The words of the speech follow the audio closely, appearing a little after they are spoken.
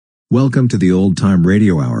Welcome to the Old Time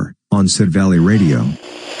Radio Hour on Sid Valley Radio.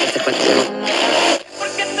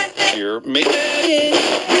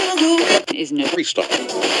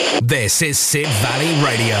 This is Sid Valley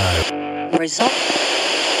Radio.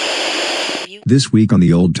 This week on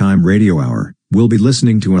the Old Time Radio Hour, we'll be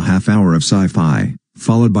listening to a half hour of sci-fi,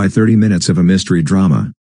 followed by 30 minutes of a mystery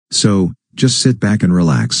drama. So, just sit back and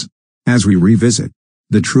relax as we revisit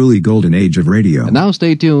the truly golden age of radio. And now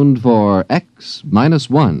stay tuned for X-1.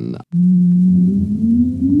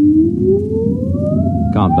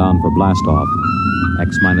 Countdown for blast off.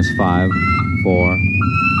 X-5, 4,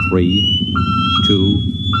 3, 2,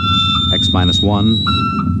 X-1,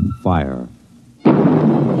 fire.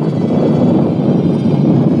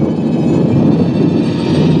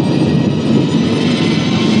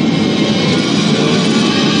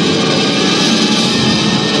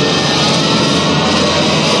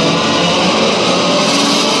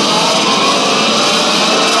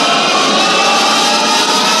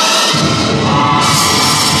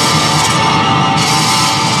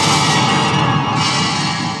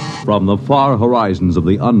 From the far horizons of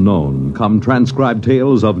the unknown come transcribed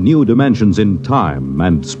tales of new dimensions in time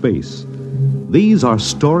and space. These are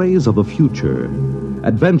stories of the future,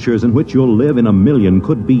 adventures in which you'll live in a million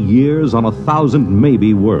could-be years on 1,000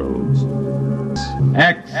 maybe worlds.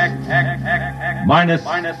 X minus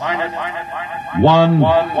 1.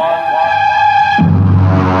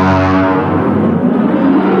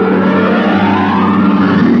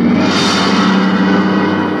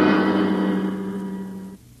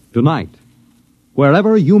 Tonight,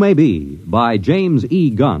 Wherever You May Be, by James E.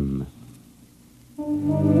 Gunn.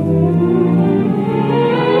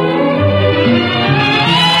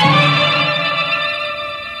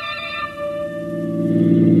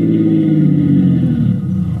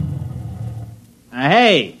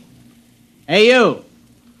 Hey, you,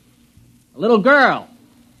 a little girl.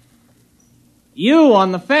 You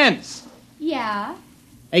on the fence. Yeah?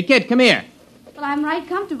 Hey, kid, come here. Well, I'm right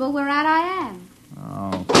comfortable where I am.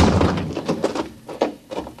 Oh.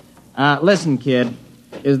 Listen, kid.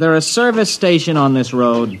 Is there a service station on this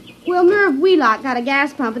road? Well, Merv Wheelock got a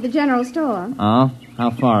gas pump at the general store. Oh?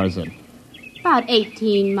 How far is it? About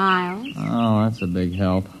 18 miles. Oh, that's a big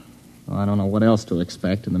help. Well, I don't know what else to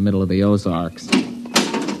expect in the middle of the Ozarks.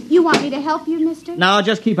 You want me to help you, mister? No,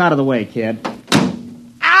 just keep out of the way, kid.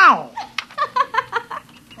 Ow!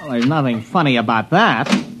 Well, there's nothing funny about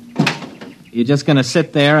that. You just gonna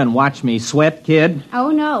sit there and watch me sweat, kid?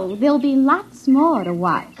 Oh, no. There'll be lots more to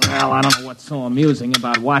watch. Well, I don't know what's so amusing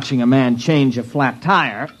about watching a man change a flat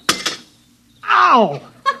tire. Ow!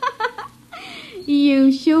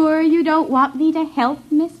 You sure you don't want me to help,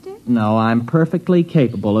 mister? No, I'm perfectly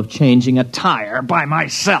capable of changing a tire by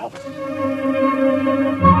myself.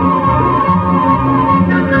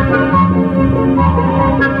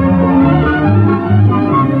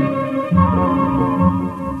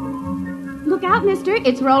 Look out, mister.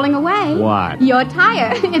 It's rolling away. What? Your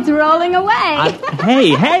tire. It's rolling away.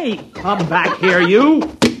 Hey! Come back here, you!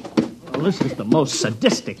 Well, this is the most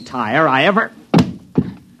sadistic tire I ever...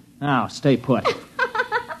 Now, stay put.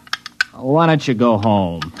 Why don't you go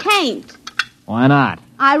home? Can't. Why not?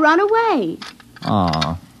 I run away.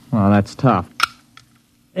 Oh, well, that's tough.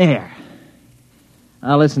 There.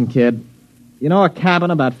 Now, listen, kid. You know a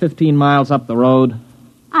cabin about 15 miles up the road?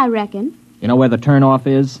 I reckon. You know where the turnoff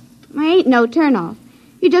is? There ain't no turnoff.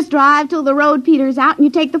 You just drive till the road peters out and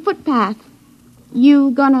you take the footpath.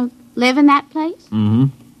 You gonna live in that place? Mm-hmm.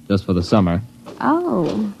 Just for the summer.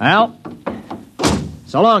 Oh. Well,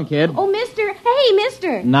 so long, kid. Oh, mister. Hey,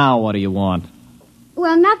 mister. Now what do you want?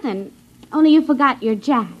 Well, nothing. Only you forgot your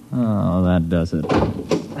jack. Oh, that does it.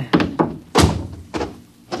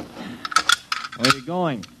 Where are you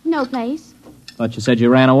going? No place. Thought you said you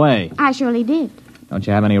ran away. I surely did. Don't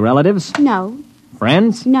you have any relatives? No.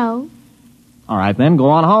 Friends? No. All right, then, go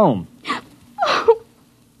on home.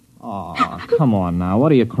 Oh, come on now.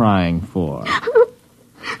 What are you crying for?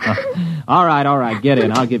 All right. Get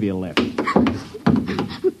in. I'll give you a lift.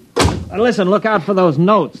 Listen, look out for those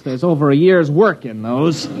notes. There's over a year's work in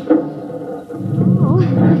those. Oh.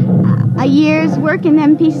 A year's work in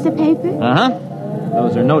them pieces of paper? Uh-huh.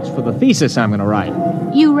 Those are notes for the thesis I'm going to write.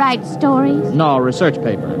 You write stories? No, research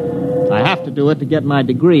paper. I have to do it to get my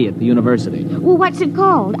degree at the university. Well, what's it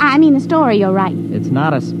called? I mean the story you'll write. It's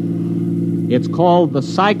called The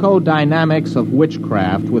Psychodynamics of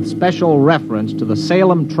Witchcraft with special reference to the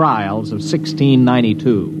Salem trials of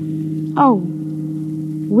 1692. Oh.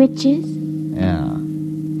 Witches? Yeah.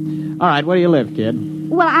 All right, where do you live, kid?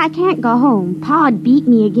 Well, I can't go home. Pa'd beat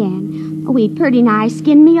me again. Oh, he pretty nigh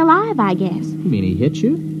skinned me alive, I guess. You mean he hit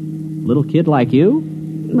you? Little kid like you?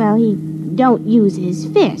 Well, he don't use his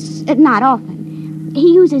fists. Not often.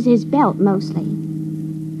 He uses his belt mostly.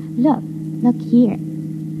 Look here.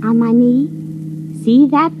 On my knee. See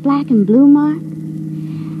that black and blue mark?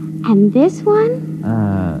 And this one?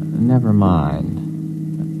 Never mind.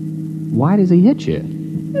 Why does he hit you?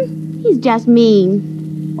 He's just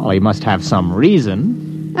mean. Well, he must have some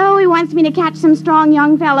reason. Oh, he wants me to catch some strong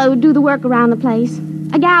young fellow who do the work around the place.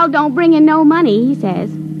 A gal don't bring in no money, he says.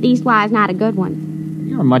 Leastwise, not a good one.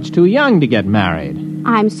 You're much too young to get married.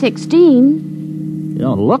 I'm 16. You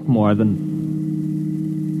don't look more than...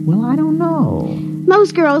 Well, I don't know.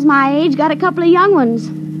 Most girls my age got a couple of young ones.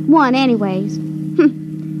 One, anyways.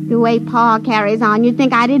 The way Pa carries on, you'd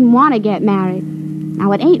think I didn't want to get married.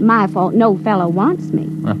 Now, it ain't my fault no fellow wants me.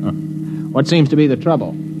 What seems to be the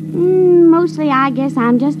trouble? Mostly, I guess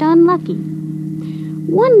I'm just unlucky.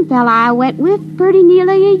 One fella I went with pretty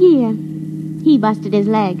nearly a year. He busted his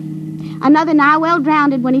leg. Another nigh well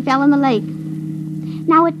drowned when he fell in the lake.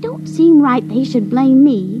 Now, it don't seem right they should blame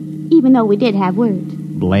me, even though we did have words.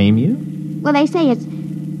 Blame you? Well, they say it's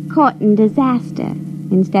courting disaster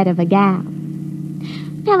instead of a gal.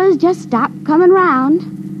 Fellas just stop coming round.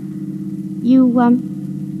 You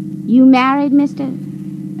married, Mr.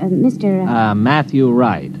 Matthew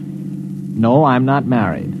Wright. No, I'm not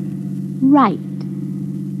married. Wright.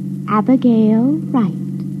 Abigail Wright.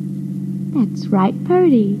 That's right,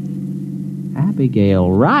 Purdy.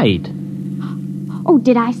 Abigail Wright? Oh,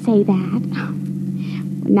 did I say that?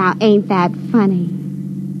 Now, ain't that funny?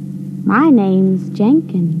 My name's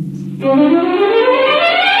Jenkins.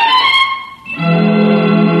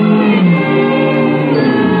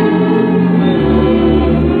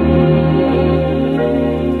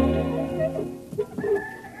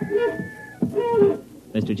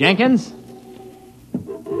 Mr. Jenkins?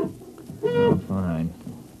 Oh, fine.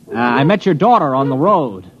 I met your daughter on the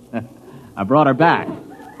road. I brought her back.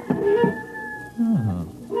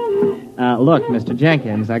 Look, Mr.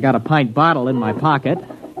 Jenkins, I got a pint bottle in my pocket.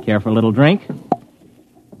 Care for a little drink?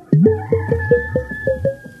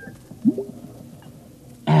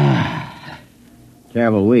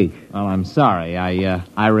 Terrible week. Well, I'm sorry.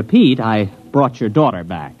 I repeat, I brought your daughter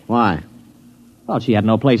back. Why? Well, she had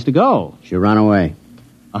no place to go. She ran away.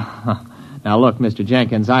 Now, look, Mr.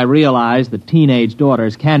 Jenkins, I realize that teenage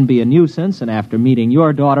daughters can be a nuisance, and after meeting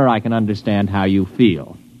your daughter, I can understand how you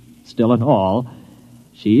feel. Still in all,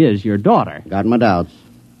 she is your daughter. Got my doubts.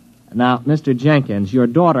 Now, Mr. Jenkins, your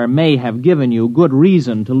daughter may have given you good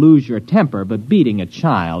reason to lose your temper, but beating a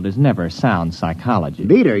child is never sound psychology.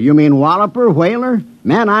 Beat her? You mean wallop her, whale her?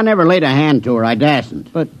 Man, I never laid a hand to her. I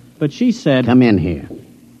dasn't. But she said... Come in here.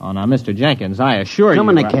 Oh, now, Mr. Jenkins, I assure you... Come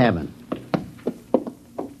in the cabin.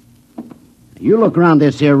 You look around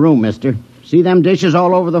this here room, mister. See them dishes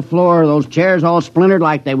all over the floor, those chairs all splintered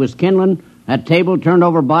like they was kindling, that table turned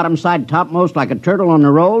over bottom side topmost like a turtle on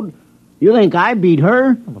the road? You think I beat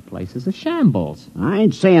her? Well, the place is a shambles. I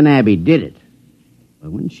ain't saying Abby did it.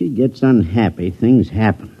 But when she gets unhappy, things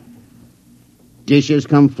happen. Dishes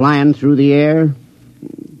come flying through the air.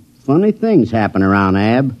 Funny things happen around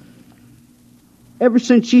Ab. Ever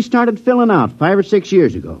since she started filling out 5 or 6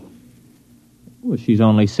 years ago. Well, she's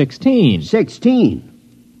only 16. 16?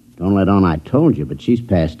 Don't let on I told you, but she's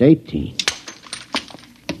past 18.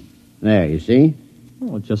 There, you see?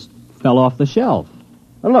 Well, it just fell off the shelf.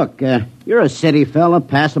 Well, look, you're a city fella,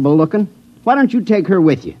 passable looking. Why don't you take her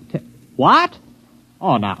with you? What?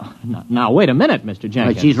 Oh, now, wait a minute, Mr.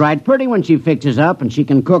 Jenkins. Well, she's right pretty when she fixes up, and she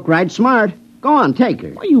can cook right smart. Go on, take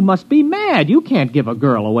her. Well, you must be mad. You can't give a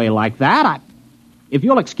girl away like that. If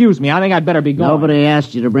you'll excuse me, I think I'd better be going. Nobody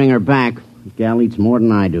asked you to bring her back. The gal eats more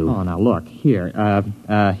than I do. Oh, now, look, here.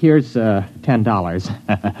 Here's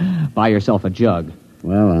 $10. Buy yourself a jug.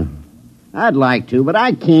 Well, I'd like to, but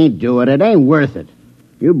I can't do it. It ain't worth it.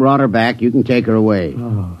 You brought her back. You can take her away.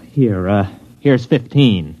 Oh, here's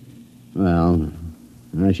 15. Well,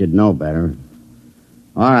 I should know better.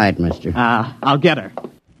 All right, mister. I'll get her.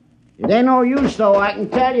 It ain't no use, though, I can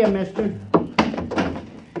tell you, mister.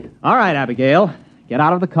 All right, Abigail. Get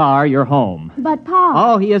out of the car. You're home. But,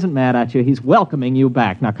 Pa... Oh, he isn't mad at you. He's welcoming you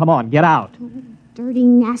back. Now, come on, get out. Dirty,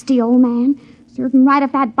 nasty old man. Serving right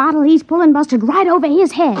if that bottle he's pulling busted right over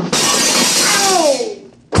his head.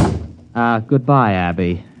 Goodbye,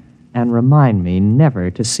 Abby. And remind me never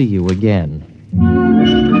to see you again.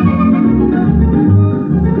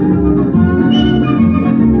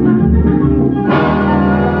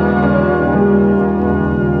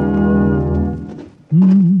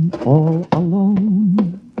 All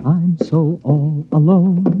alone, I'm so all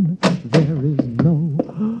alone. There is no...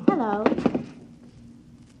 Hello.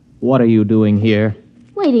 What are you doing here?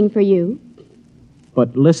 Waiting for you.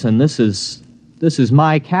 But listen, this is This is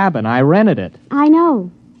my cabin. I rented it. I know.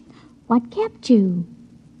 What kept you?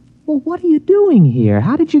 Well, what are you doing here?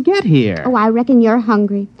 How did you get here? Oh, I reckon you're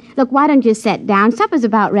hungry. Look, why don't you sit down? Supper's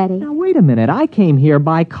about ready. Now, wait a minute. I came here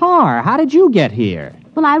by car. How did you get here?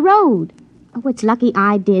 Well, I rode. Oh, it's lucky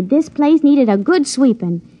I did. This place needed a good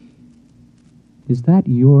sweeping. Is that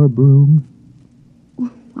your broom?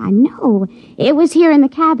 I know. It was here in the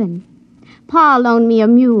cabin. Pa loaned me a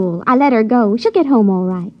mule. I let her go. She'll get home all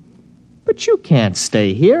right. But you can't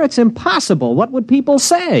stay here. It's impossible. What would people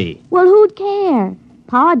say? Well, who'd care?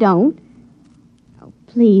 Pa don't. Oh,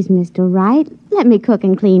 please, Mr. Wright, let me cook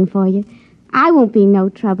and clean for you. I won't be no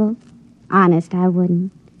trouble. Honest, I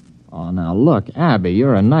wouldn't. Oh, now look, Abby,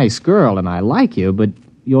 you're a nice girl and I like you, but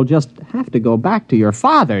you'll just have to go back to your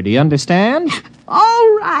father. Do you understand?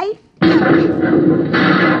 All right.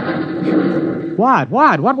 What?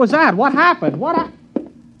 What was that? What happened?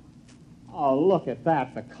 Oh, look at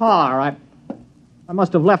that. The car. I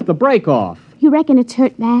must have left the brake off. You reckon it's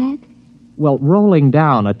hurt bad? Well, rolling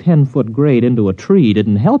down a 10-foot grade into a tree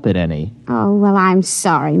didn't help it any. Oh, well, I'm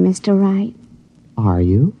sorry, Mr. Wright. Are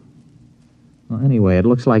you? Well, anyway, it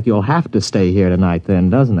looks like you'll have to stay here tonight then,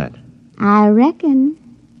 doesn't it? I reckon.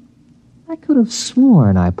 I could have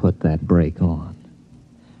sworn I put that brake on.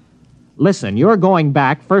 Listen, you're going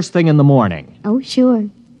back first thing in the morning. Oh, sure.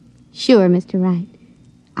 Sure, Mr. Wright.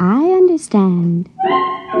 I understand.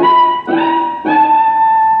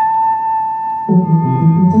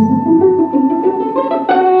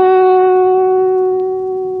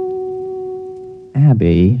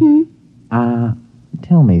 Abby,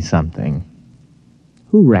 tell me something.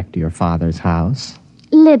 Who wrecked your father's house?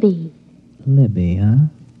 Libby. Libby, huh?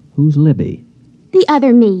 Who's Libby? The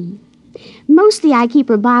other me. Mostly I keep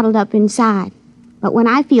her bottled up inside. But when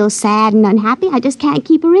I feel sad and unhappy, I just can't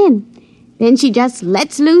keep her in. Then she just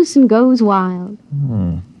lets loose and goes wild.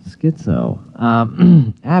 Schizo.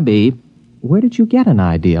 Abby, where did you get an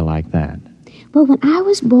idea like that? Well, when I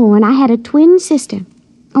was born, I had a twin sister.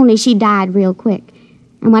 Only she died real quick.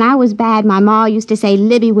 And when I was bad, my ma used to say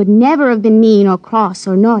Libby would never have been mean or cross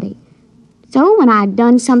or naughty. So when I'd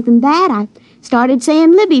done something bad, I started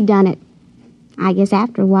saying Libby done it. I guess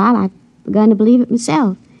after a while, I've begun to believe it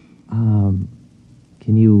myself. Can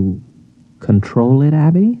you control it,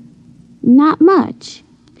 Abby? Not much.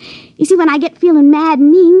 You see, when I get feeling mad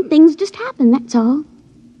and mean, things just happen, that's all.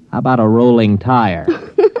 How about a rolling tire?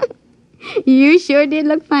 You sure did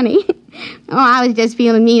look funny. Oh, I was just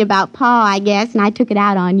feeling mean about Pa, I guess, and I took it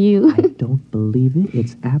out on you. I don't believe it.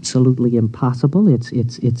 It's absolutely impossible. It's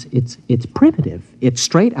primitive. It's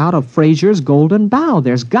straight out of Fraser's Golden Bough.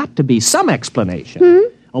 There's got to be some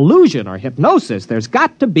explanation. Illusion or hypnosis. There's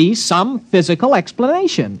got to be some physical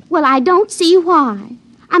explanation. Well, I don't see why.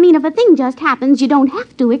 I mean, if a thing just happens, you don't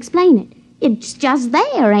have to explain it. It's just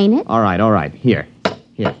there, ain't it? All right. Here.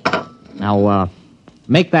 Now,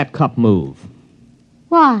 make that cup move.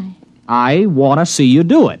 Why? I want to see you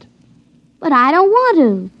do it. But I don't want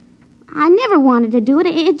to. I never wanted to do it.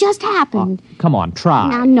 It just happened. Oh, come on, try.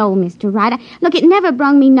 Now, no, Mr. Wright. Look, it never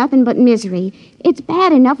brung me nothing but misery. It's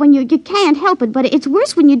bad enough when you can't help it, but it's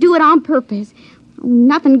worse when you do it on purpose.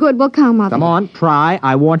 Nothing good will come of it. Come on, try.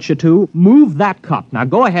 I want you to. Move that cup. Now,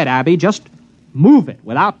 go ahead, Abby. Just move it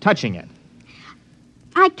without touching it.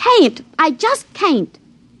 I can't. I just can't.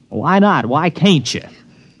 Why not? Why can't you?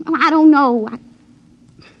 I don't know.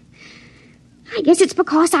 I guess it's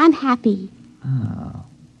because I'm happy. Oh.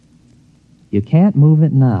 You can't move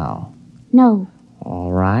it now. No.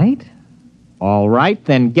 All right,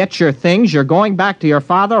 then get your things. You're going back to your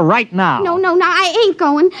father right now. No, I ain't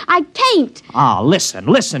going. I can't.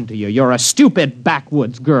 Listen to you. You're a stupid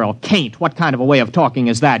backwoods girl. Can't. What kind of a way of talking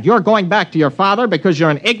is that? You're going back to your father because you're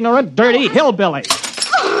an ignorant, dirty hillbilly.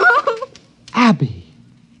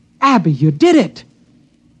 Abby, you did it.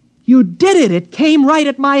 You did it. It came right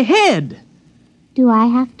at my head. Do I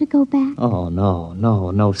have to go back? Oh,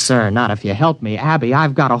 no, sir. Not if you help me. Abby,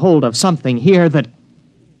 I've got a hold of something here that...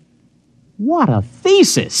 What a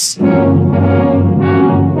thesis!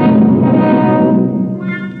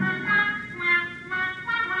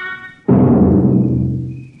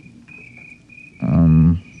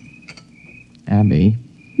 Abby?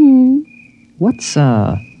 What's,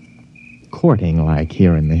 courting like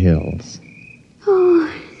here in the hills?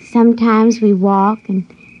 Oh, sometimes we walk and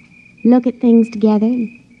look at things together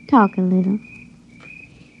and talk a little.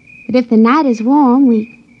 But if the night is warm,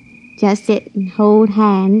 we just sit and hold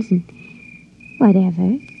hands and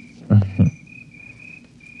whatever.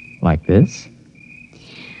 Like this?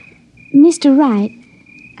 Mr. Wright,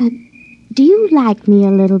 do you like me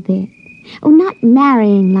a little bit? Oh, not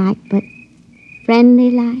marrying like, but friendly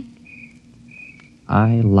like?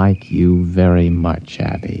 I like you very much,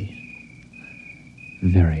 Abby.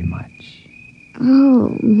 Very much.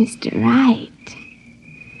 Oh, Mr. Wright.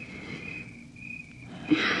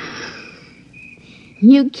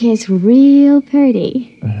 You kiss real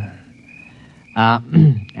pretty.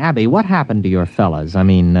 Abby, what happened to your fellas? I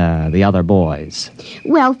mean, the other boys.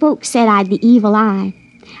 Well, folks said I'd the evil eye.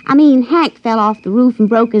 I mean, Hank fell off the roof and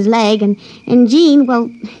broke his leg, and Gene, well,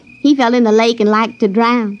 he fell in the lake and liked to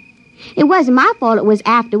drown. It wasn't my fault it was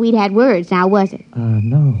after we'd had words, now was it?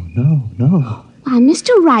 No. Why, Mr.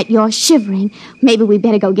 Wright, you're shivering. Maybe we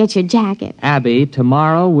better go get your jacket. Abby,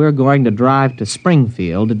 tomorrow we're going to drive to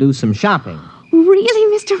Springfield to do some shopping.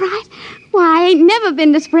 Really, Mr. Wright? Why, I ain't never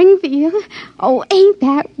been to Springfield. Oh, ain't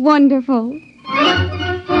that wonderful?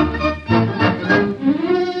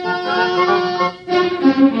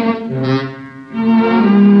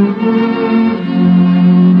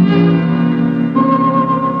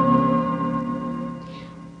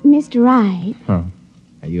 Mr. Wright. Huh.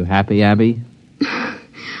 Are you happy, Abby?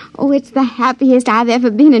 Oh, it's the happiest I've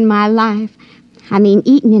ever been in my life. I mean,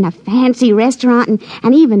 eating in a fancy restaurant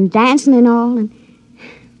and even dancing and all.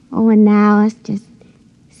 And now us just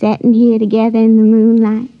sitting here together in the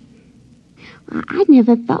moonlight. I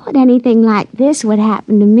never thought anything like this would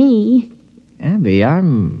happen to me. Abby,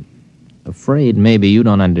 I'm afraid maybe you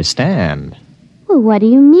don't understand. Well, what do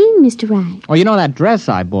you mean, Mr. Wright? Oh, you know that dress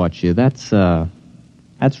I bought you? That's for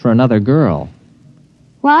another girl.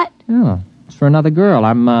 What? Oh, it's for another girl.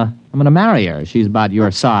 I'm going to marry her. She's about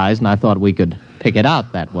your size, and I thought we could pick it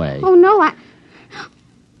out that way. Oh, no,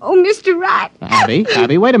 Oh, Mr. Wright.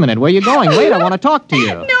 Abby, wait a minute. Where are you going? Wait, I want to talk to you.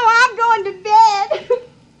 No, I'm going to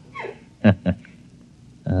bed.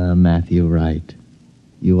 Matthew Wright,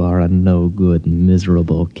 you are a no-good,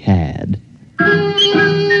 miserable cad.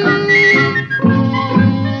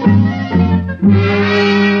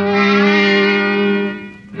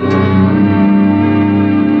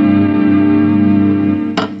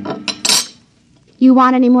 You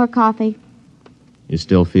want any more coffee? You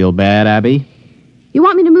still feel bad, Abby? You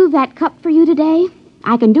want me to move that cup for you today?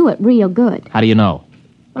 I can do it real good. How do you know?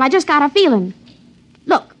 Well, I just got a feeling.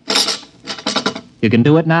 Look. You can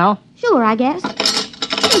do it now? Sure, I guess.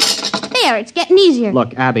 There, it's getting easier.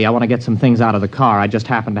 Look, Abby, I want to get some things out of the car. I just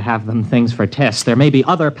happen to have them things for tests. There may be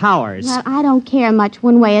other powers. Well, I don't care much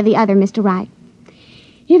one way or the other, Mr. Wright.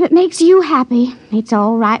 If it makes you happy, it's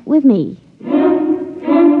all right with me.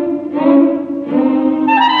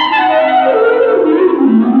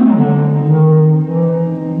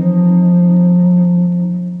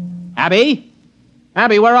 Abby?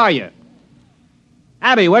 Abby, where are you?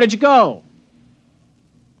 Abby, where did you go?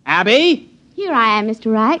 Abby? Here I am,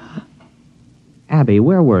 Mr. Wright. Abby,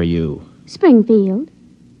 where were you? Springfield.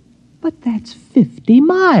 But that's 50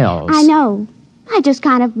 miles. I know. I just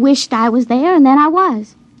kind of wished I was there, and then I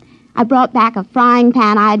was. I brought back a frying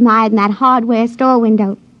pan I admired in that hardware store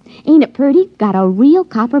window. Ain't it pretty? Got a real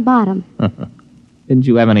copper bottom. Didn't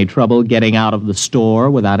you have any trouble getting out of the store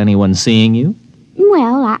without anyone seeing you?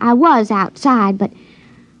 Well, I was outside, but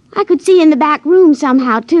I could see in the back room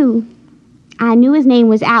somehow, too. I knew his name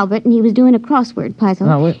was Albert, and he was doing a crossword puzzle.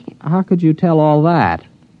 Now, how could you tell all that?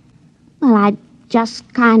 Well, I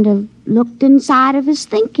just kind of looked inside of his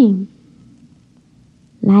thinking.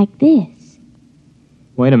 Like this.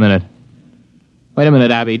 Wait a minute. Wait a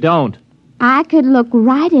minute, Abby, don't. I could look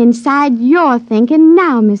right inside your thinking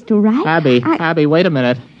now, Mr. Wright. Abby, wait a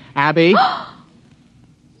minute. Abby?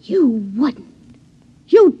 You wouldn't.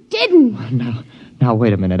 You didn't. Now,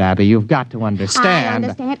 wait a minute, Abby. You've got to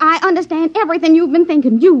understand. I understand everything you've been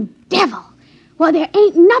thinking, you devil. Well, there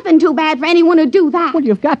ain't nothing too bad for anyone to do that. Well,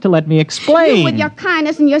 you've got to let me explain. You with your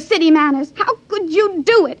kindness and your city manners. How could you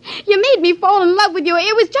do it? You made me fall in love with you.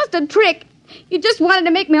 It was just a trick. You just wanted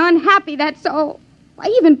to make me unhappy, that's all. Why,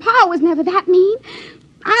 even Pa was never that mean.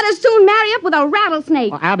 I'd as soon marry up with a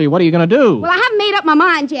rattlesnake. Well, Abby, what are you going to do? Well, I haven't made up my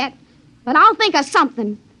mind yet, but I'll think of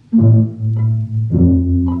something.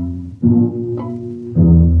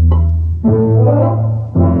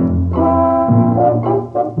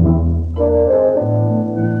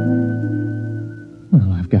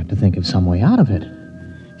 Well, I've got to think of some way out of it.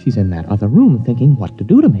 She's in that other room thinking what to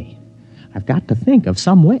do to me. I've got to think of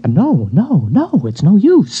some way. No, it's no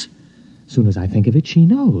use. As soon as I think of it, she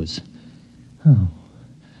knows. Oh,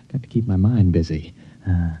 got to keep my mind busy.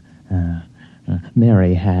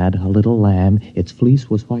 Mary had a little lamb. Its fleece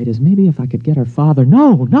was white as maybe if I could get her father.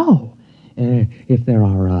 No. If there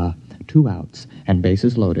are 2 outs and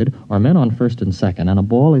bases loaded, or men on first and second, and a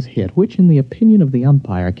ball is hit, which in the opinion of the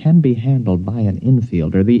umpire can be handled by an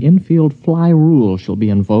infielder, the infield fly rule shall be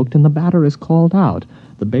invoked and the batter is called out.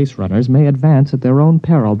 the base runners may advance at their own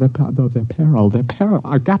peril. Their peril.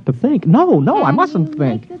 I've got to think. No, I mustn't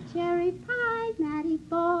think. Make the cherry pie, Matty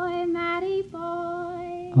boy, Matty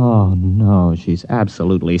boy. Oh, no, she's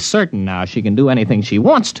absolutely certain now she can do anything she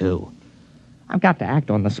wants to. I've got to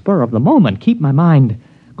act on the spur of the moment, keep my mind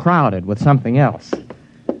crowded with something else.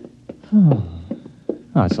 Oh,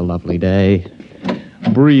 it's a lovely day.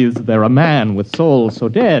 Breathed there a man with soul so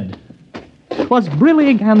dead. 'Twas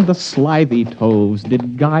brillig and the slithy toves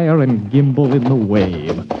did gyre and gimble in the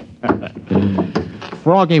wave.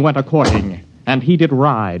 Froggy went a-courting, and he did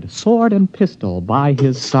ride, sword and pistol by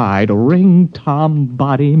his side, ring Tom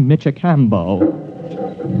Body Michicambo.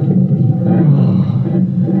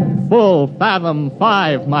 Full fathom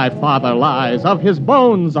 5 my father lies, of his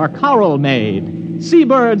bones are coral made.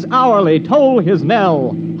 Seabirds hourly toll his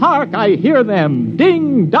knell. Hark, I hear them,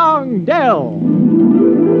 ding-dong dell.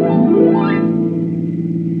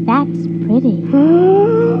 That's pretty.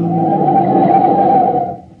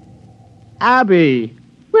 Abby!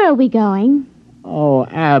 Where are we going? Oh,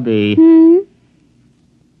 Abby.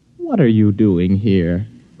 What are you doing here?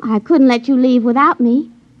 I couldn't let you leave without me.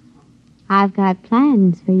 I've got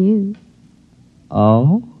plans for you.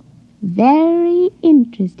 Oh? Very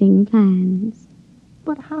interesting plans.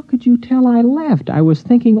 But how could you tell I left? I was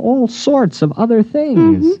thinking all sorts of other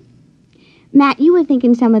things. Matt, you were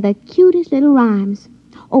thinking some of the cutest little rhymes.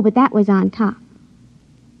 Oh, but that was on top.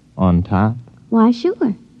 On top? Why,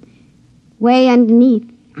 sure. Way underneath,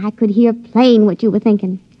 I could hear plain what you were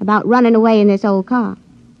thinking about running away in this old car.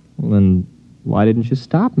 Well, then why didn't you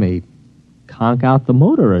stop me? Conk out the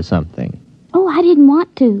motor or something. Oh, I didn't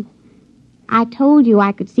want to. I told you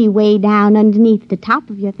I could see way down underneath the top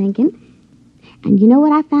of your thinking. And you know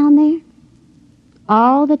what I found there?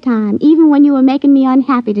 All the time, even when you were making me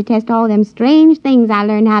unhappy to test all them strange things I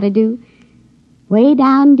learned how to do, way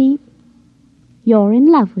down deep, you're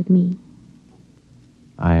in love with me.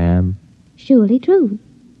 I am? Surely true.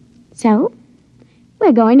 So,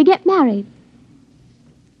 we're going to get married.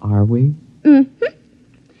 Are we?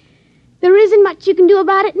 There isn't much you can do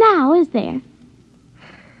about it now, is there?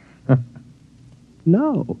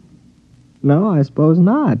 No, I suppose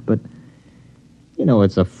not, but, you know,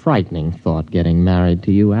 it's a frightening thought getting married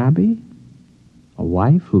to you, Abby. A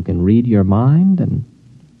wife who can read your mind and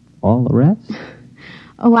all the rest.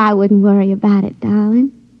 Oh, I wouldn't worry about it,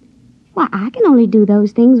 darling. Why, I can only do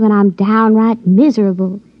those things when I'm downright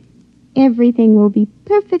miserable. Everything will be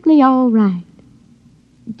perfectly all right.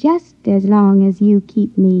 Just as long as you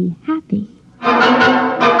keep me happy.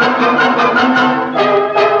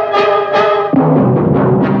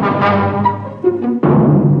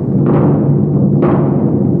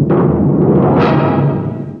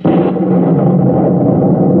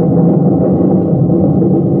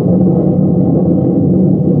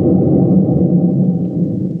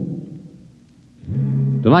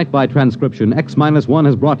 Tonight, by transcription, X-1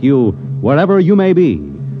 has brought you Wherever You May Be,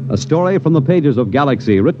 a story from the pages of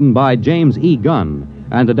Galaxy, written by James E. Gunn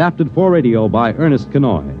and adapted for radio by Ernest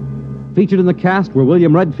Kenoy. Featured in the cast were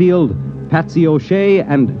William Redfield, Patsy O'Shea,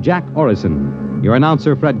 and Jack Orrison. Your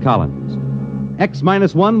announcer, Fred Collins.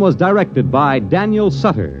 X-1 was directed by Daniel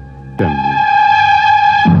Sutter.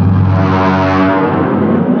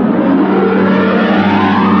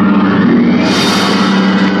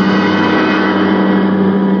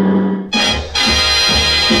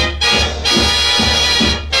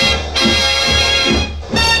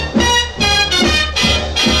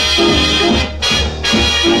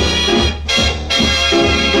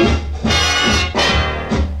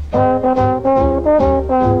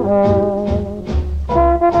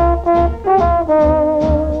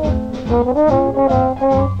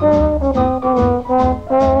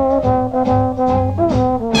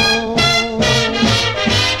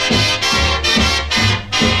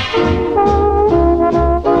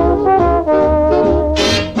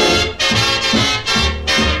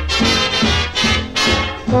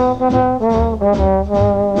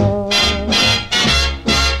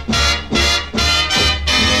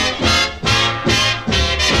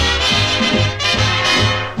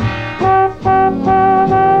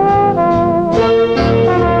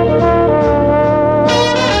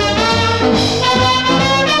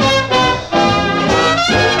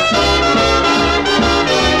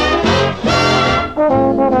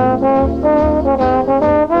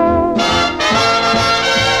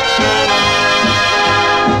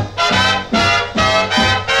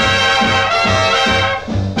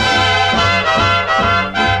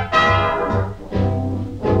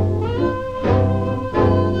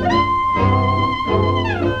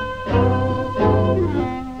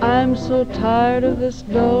 I'm so tired of this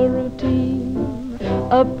dull routine.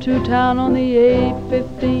 up to town on the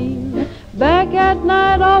 8:15. Back at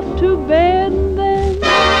night, off to bed, and then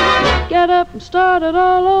get up and start it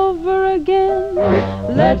all over again.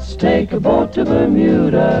 Let's take a boat to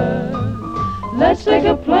Bermuda. Let's take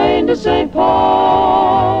a plane to St.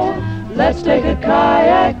 Paul. Let's take a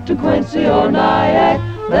kayak to Quincy or Nyack.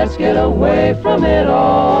 Let's get away from it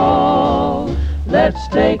all. Let's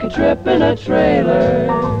take a trip in a trailer.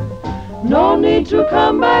 No need to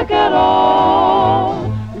come back at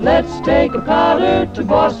all. Let's take a powder to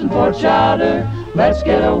Boston for chowder. Let's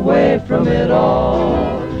get away from it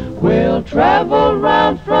all. We'll travel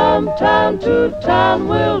round from town to town.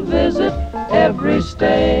 We'll visit every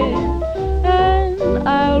state. And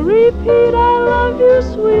I'll repeat, I love you,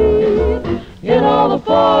 sweet, in all the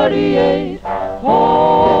 48.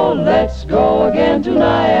 Oh, let's go again to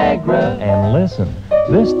Niagara. And listen,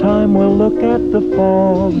 this time we'll look at the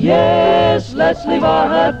fall. Yes, let's leave our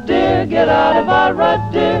hut, dear, get out of our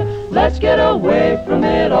rut, dear. Let's get away from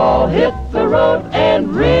it all. Hit the road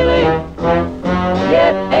and really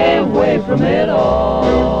get away from it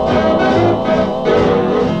all.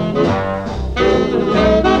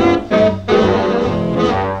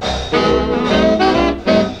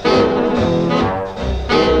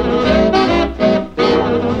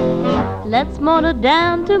 Let's motor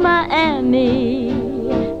down to Miami.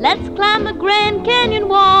 Let's climb the Grand Canyon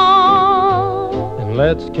wall. And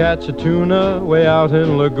let's catch a tuna way out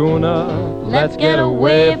in Laguna. Let's get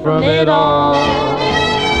away from it all.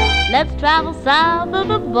 Let's travel south of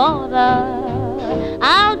the border.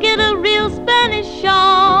 I'll get a real Spanish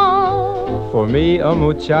shawl. For me, a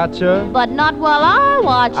muchacha. But not while I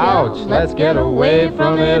watch her. Ouch, let's get away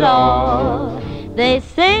from it all. They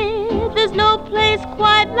say there's no place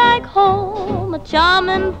quite like home, a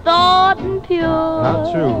charming thought and pure.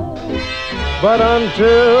 Not true. But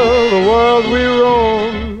until the world we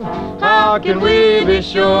roam, how can we be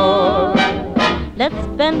sure? Let's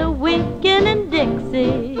spend a weekend in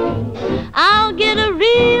Dixie. I'll get a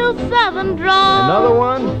real southern drawl. Another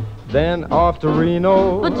one? Then off to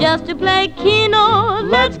Reno. But just to play Keno,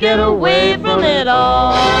 let's get away from it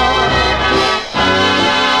all.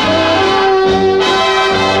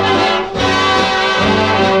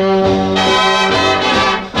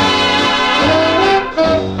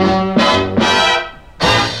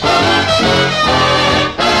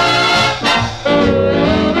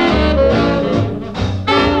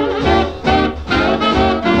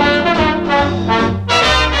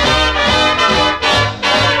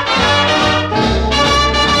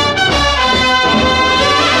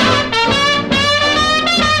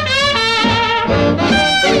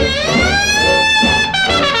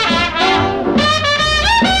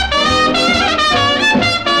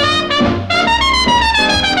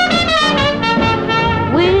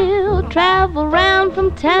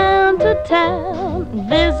 Town to town,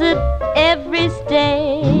 visit every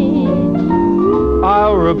state.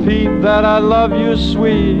 I'll repeat that I love you,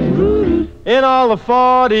 sweet, in all the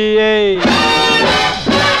 48.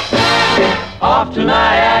 Off to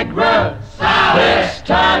Niagara, south. This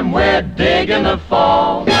time we're digging the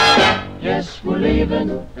fall. Yes, we're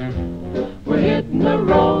leaving. We're hitting the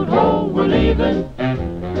road. Oh, we're leaving.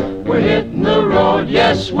 We're hitting the road.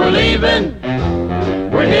 Yes, we're leaving.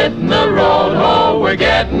 We're hitting the road, oh, we're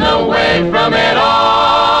getting away from it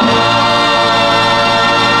all.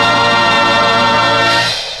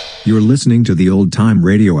 You're listening to the Old Time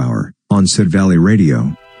Radio Hour on Sid Valley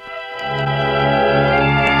Radio.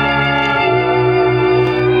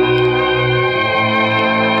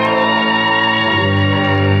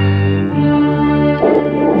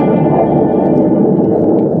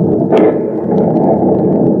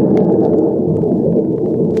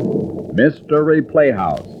 Mystery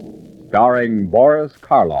Playhouse, starring Boris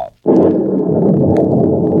Karloff.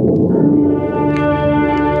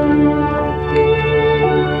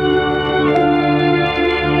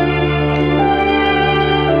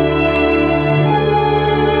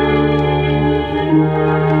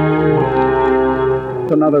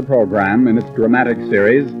 Another program in its dramatic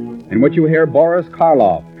series in which you hear Boris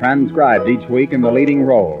Karloff transcribed each week in the leading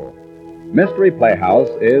role. Mystery Playhouse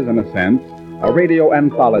is, in a sense, a radio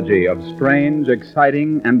anthology of strange,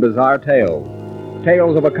 exciting, and bizarre tales.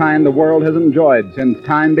 Tales of a kind the world has enjoyed since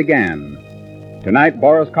time began. Tonight,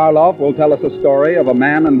 Boris Karloff will tell us a story of a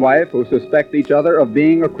man and wife who suspect each other of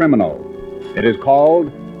being a criminal. It is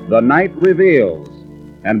called The Night Reveals,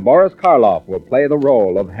 and Boris Karloff will play the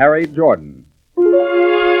role of Harry Jordan.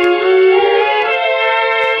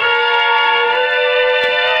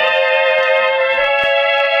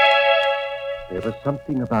 There was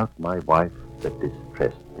something about my wife that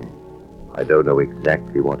distressed me. I don't know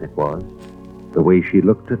exactly what it was. The way she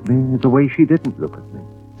looked at me, the way she didn't look at me.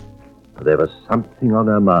 There was something on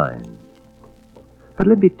her mind. But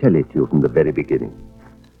let me tell it to you from the very beginning.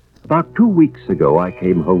 About 2 weeks ago, I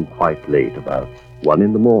came home quite late, about 1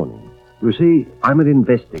 in the morning. You see, I'm an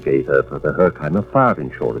investigator for the Herkimer Fire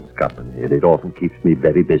Insurance Company, and it often keeps me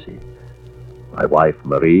very busy. My wife,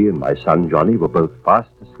 Marie, and my son, Johnny, were both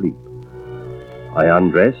fast asleep. I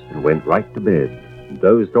undressed and went right to bed, and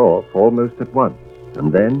dozed off almost at once.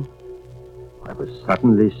 And then, I was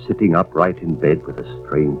suddenly sitting upright in bed with a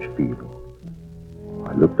strange feeling.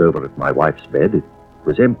 I looked over at my wife's bed. It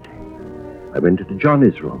was empty. I went into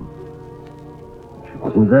Johnny's room. She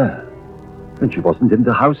wasn't there. And she wasn't in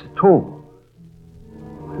the house at all.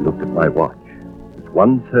 I looked at my watch. It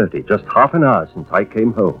was 1:30, just half an hour since I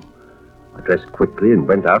came home. I dressed quickly and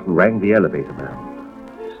went out and rang the elevator bell.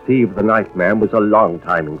 Steve, the night man, was a long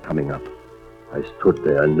time in coming up. I stood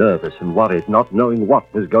there, nervous and worried, not knowing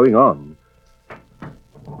what was going on.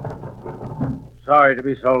 Sorry to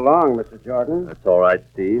be so long, Mr. Jordan. That's all right,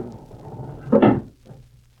 Steve.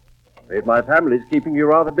 Afraid my family's keeping you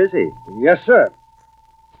rather busy. Yes, sir.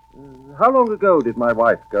 How long ago did my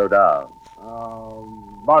wife go down?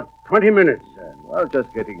 About 20 minutes, sir. I was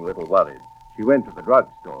just getting a little worried. She went to the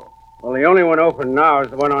drugstore. Well, the only one open now is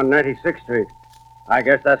the one on 96th Street. I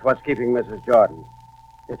guess that's what's keeping Mrs. Jordan.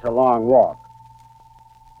 It's a long walk.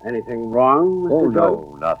 Anything wrong, Mr. Jordan?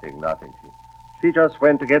 No, nothing. She just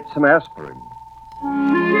went to get some aspirin.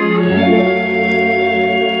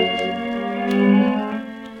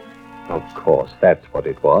 Of course, that's what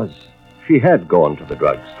it was. She had gone to the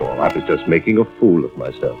drugstore. I was just making a fool of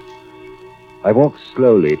myself. I walked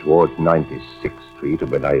slowly towards 96th Street,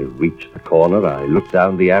 and when I reached the corner, I looked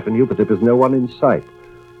down the avenue, but there was no one in sight.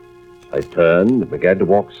 I turned and began to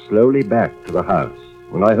walk slowly back to the house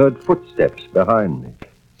when I heard footsteps behind me.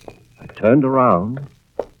 I turned around.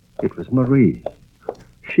 It was Marie.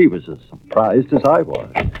 She was as surprised as I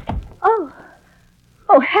was.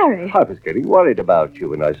 Oh, Harry. I was getting worried about you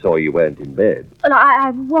when I saw you weren't in bed. Well,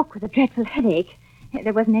 I woke with a dreadful headache.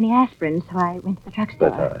 There wasn't any aspirin, so I went to the drugstore.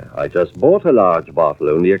 But I just bought a large bottle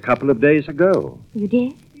only a couple of days ago. You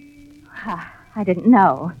did? I didn't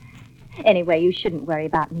know. Anyway, you shouldn't worry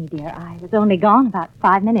about me, dear. I was only gone about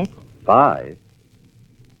 5 minutes. 5?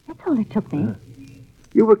 That's all it took me.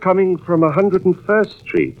 You were coming from 101st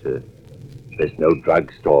Street. There's no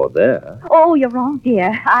drugstore there. Oh, you're wrong,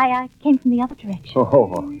 dear. I came from the other direction.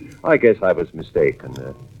 Oh, I guess I was mistaken.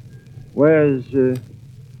 Where's the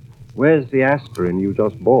aspirin you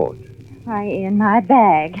just bought? Why, in my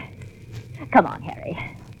bag. Come on, Harry.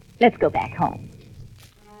 Let's go back home.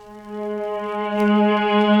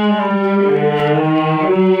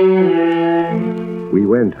 We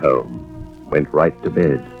went home, went right to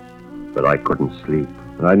bed, but I couldn't sleep,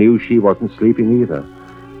 and I knew she wasn't sleeping either.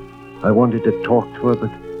 I wanted to talk to her,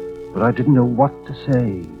 but I didn't know what to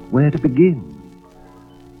say, where to begin.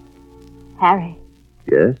 Harry.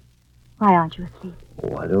 Yes? Why aren't you asleep?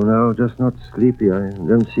 Oh, I don't know, just not sleepy. I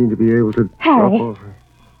don't seem to be able to Harry, drop off.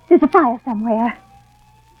 There's a fire somewhere.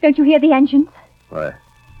 Don't you hear the engines? Why,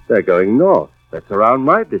 they're going north. That's around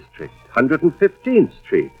my district, 115th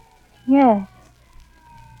Street. Yes.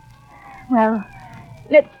 Well,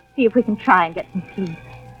 let's see if we can try and get some sleep.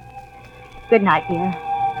 Good night, dear.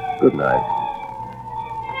 Good night.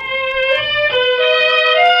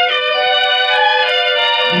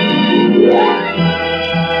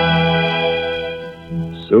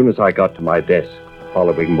 As soon as I got to my desk the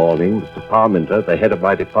following morning, Mr. Parmenter, the head of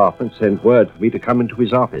my department, sent word for me to come into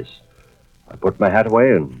his office. I put my hat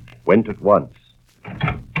away and went at once.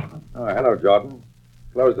 Oh, hello, Jordan.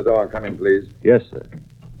 Close the door and come in, please. Yes, sir.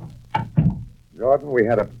 Jordan, we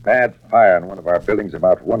had a bad fire in one of our buildings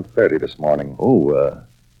about 1:30 this morning. Oh,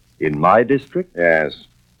 in my district? Yes,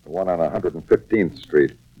 the one on 115th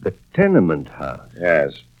Street. The tenement house?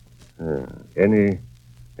 Yes.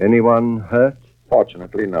 Anyone hurt?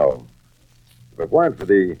 Fortunately, no. If it weren't for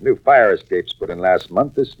the new fire escapes put in last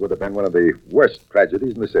month, this would have been one of the worst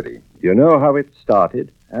tragedies in the city. Do you know how it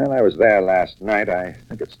started? Well, I was there last night. I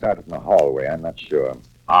think it started in the hallway. I'm not sure.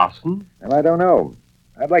 Arson? Well, I don't know.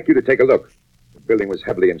 I'd like you to take a look. The building was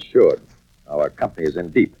heavily insured. Our company is in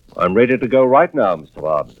deep. I'm ready to go right now, Mr.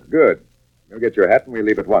 Parmenter. Good. You'll get your hat and we'll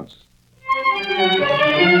leave at once.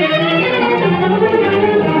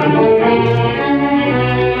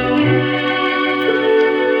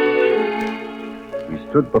 We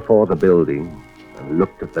stood before the building and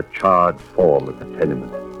looked at the charred form of the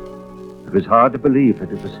tenement. It was hard to believe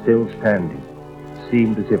that it was still standing. It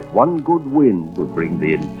seemed as if one good wind would bring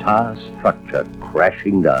the entire structure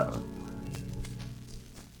crashing down.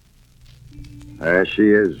 There she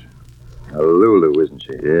is. A Lulu, isn't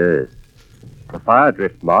she? Yes. fire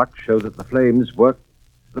drift marks show that the flames worked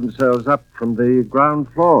themselves up from the ground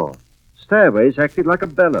floor. Stairways acted like a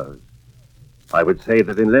bellows. I would say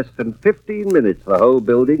that in less than 15 minutes, the whole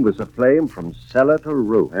building was aflame from cellar to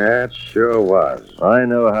roof. That sure was. I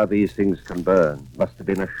know how these things can burn. Must have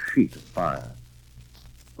been a sheet of fire.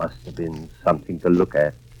 Must have been something to look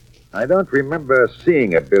at. I don't remember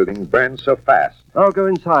seeing a building burn so fast. I'll go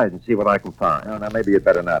inside and see what I can find. No, now, maybe you'd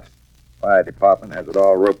better not. Fire department has it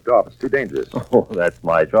all roped off. It's too dangerous. Oh, that's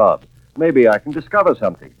my job. Maybe I can discover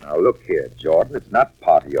something. Now, look here, Jordan. It's not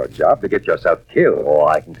part of your job to get yourself killed. Oh,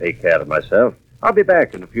 I can take care of myself. I'll be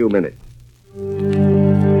back in a few minutes.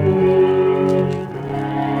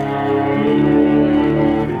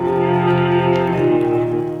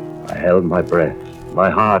 I held my breath. My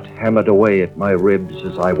heart hammered away at my ribs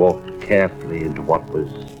as I walked carefully into what was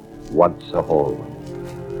once a hallway.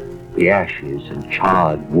 The ashes and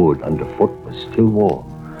charred wood underfoot was still warm.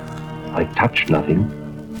 I touched nothing,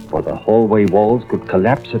 for the hallway walls could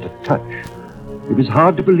collapse at a touch. It was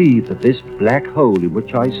hard to believe that this black hole in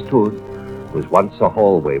which I stood was once a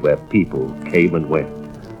hallway where people came and went.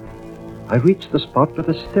 I reached the spot where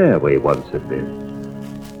the stairway once had been.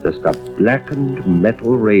 Just a blackened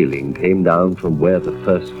metal railing came down from where the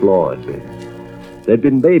first floor had been. There'd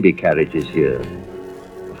been baby carriages here.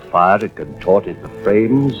 The fire had contorted the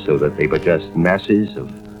frames so that they were just masses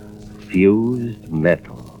of fused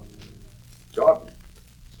metal. Jordan!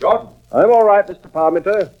 Jordan! I'm all right, Mr.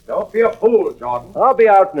 Parmenter. Don't be a fool, Jordan. I'll be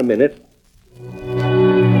out in a minute.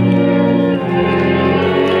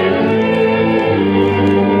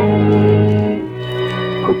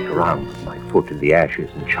 Poked around with my foot in the ashes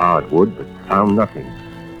and charred wood, but found nothing.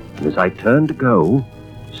 And as I turned to go,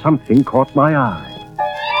 something caught my eye.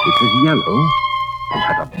 It was yellow and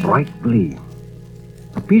had a bright gleam.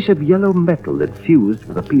 A piece of yellow metal that fused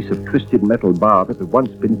with a piece of twisted metal bar that had once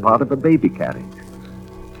been part of a baby carriage.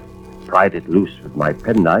 Pried it loose with my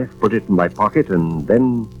penknife, put it in my pocket, and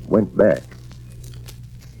then went back.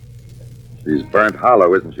 She's burnt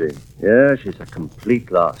hollow, isn't she? Yeah, she's a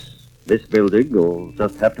complete loss. This building will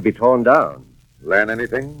just have to be torn down. Learn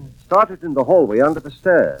anything? Started in the hallway under the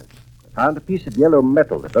stairs. Found a piece of yellow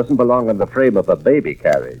metal that doesn't belong in the frame of a baby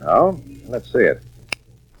carriage. Oh? Let's see it.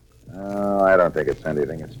 Oh, I don't think it's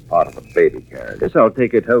anything. It's part of a baby carriage. Guess I'll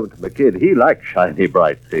take it home to the kid. He likes shiny,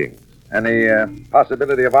 bright things. Any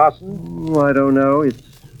possibility of arson? I don't know. Of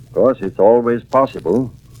course, it's always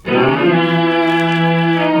possible.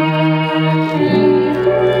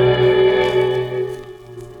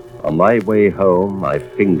 On my way home, I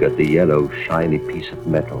fingered the yellow, shiny piece of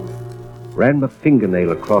metal. Ran my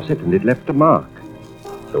fingernail across it, and it left a mark.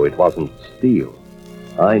 So it wasn't steel.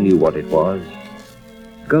 I knew what it was.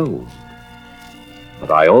 Gold.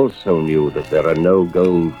 But I also knew that there are no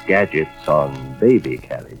gold gadgets on baby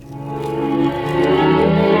carriages.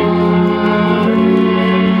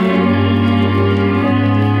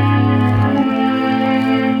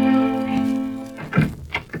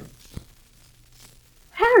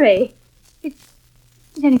 Harry, is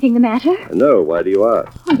anything the matter? No, why do you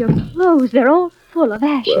ask? Oh, your clothes, they're all full of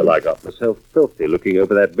ashes. Well, I got myself filthy looking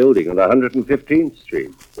over that building on 115th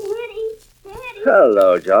Street. Daddy.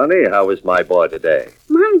 Hello, Johnny. How was my boy today?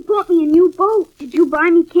 Mommy bought me a new boat. Did you buy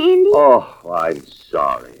me candy? Oh, I'm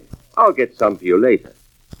sorry. I'll get some for you later.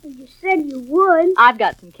 You said you would. I've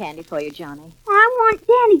got some candy for you, Johnny. I want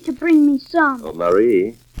Daddy to bring me some. Oh,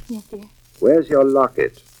 Marie. Yes, dear. Where's your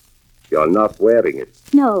locket? You're not wearing it.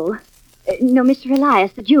 No, Mr.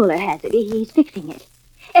 Elias, the jeweler, has it. He's fixing it.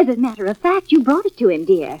 As a matter of fact, you brought it to him,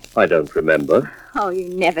 dear. I don't remember. Oh, you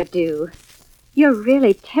never do. You're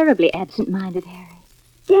really terribly absent-minded, Harry.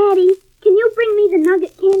 Daddy, can you bring me the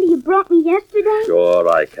nugget candy you brought me yesterday? Sure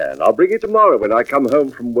I can. I'll bring it tomorrow when I come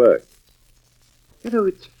home from work. You know,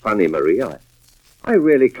 it's funny, Marie. I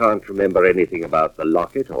really can't remember anything about the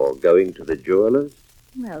locket or going to the jeweler's.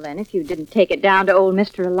 Well, then, if you didn't take it down to old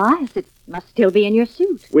Mr. Elias, it must still be in your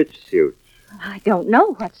suit. Which suit? I don't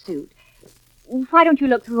know what suit. Why don't you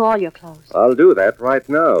look through all your clothes? I'll do that right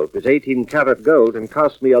now. It was 18-karat gold and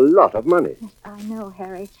cost me a lot of money. Yes, I know,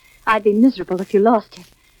 Harry. I'd be miserable if you lost it.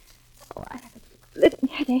 Oh, I have a splitting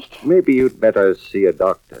headache. Maybe you'd better see a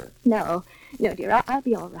doctor. No, dear, I'll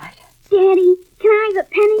be all right. Daddy, can I have a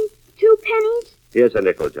penny? 2 pennies? Here's a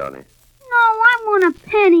nickel, Johnny. No, I want a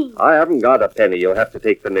penny. I haven't got a penny. You'll have to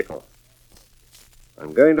take the nickel.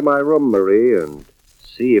 I'm going to my room, Marie, and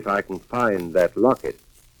see if I can find that locket.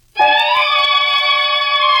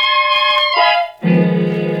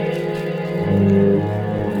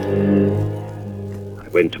 I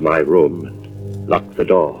went to my room and locked the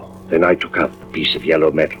door. Then I took out the piece of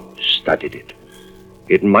yellow metal, studied it.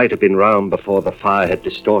 It might have been round before the fire had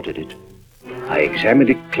distorted it. I examined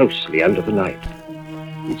it closely under the light.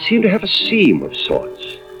 It seemed to have a seam of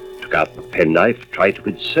sorts. Took out the penknife, tried to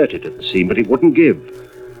insert it at the seam, but it wouldn't give.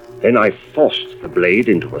 Then I forced the blade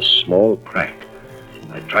into a small crack.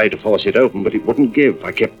 I tried to force it open, but it wouldn't give.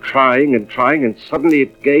 I kept trying, and suddenly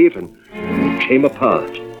it gave, and it came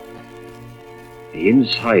apart. The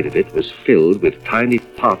inside of it was filled with tiny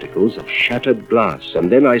particles of shattered glass, and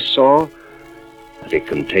then I saw that it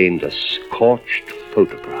contained a scorched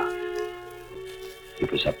photograph.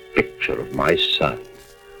 It was a picture of my son.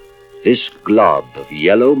 This glob of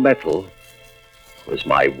yellow metal was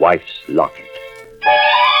my wife's locket.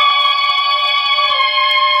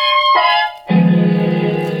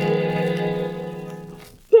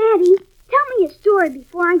 Daddy, tell me a story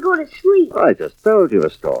before I go to sleep. I just told you a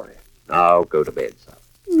story. Now go to bed, son.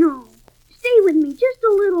 No. Stay with me just a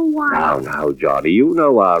little while. Now, Johnny, you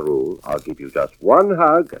know our rule. I'll give you just one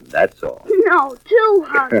hug, and that's all. No, 2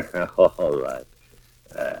 hugs. All right.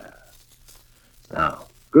 Now,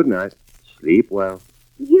 good night. Sleep well.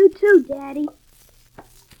 You too, Daddy.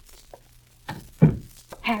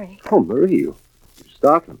 Harry, Oh, Marie, you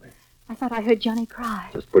startled me. I thought I heard Johnny cry.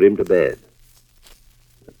 Just put him to bed.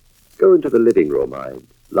 Go into the living room. I'd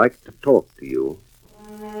like to talk to you.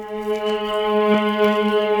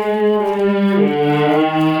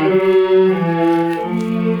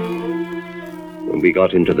 When we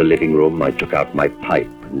got into the living room, I took out my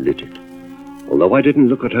pipe and lit it. Although I didn't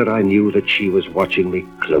look at her, I knew that she was watching me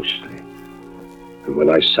closely. And when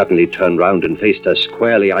I suddenly turned round and faced her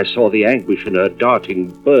squarely, I saw the anguish in her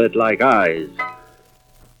darting, bird-like eyes.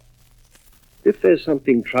 If there's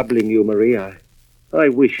something troubling you, Marie, I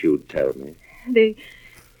wish you'd tell me.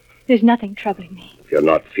 There's nothing troubling me. If you're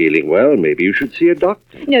not feeling well, maybe you should see a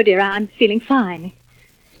doctor. No, dear, I'm feeling fine.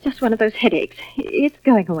 It's just one of those headaches. It's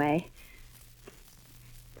going away.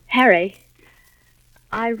 Harry,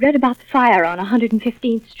 I read about the fire on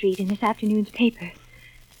 115th Street in this afternoon's paper.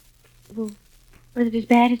 Well, was it as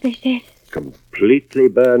bad as they said? Completely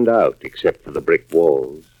burned out, except for the brick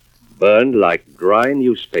walls. Burned like dry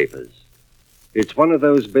newspapers. It's one of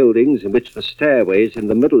those buildings in which the stairway is in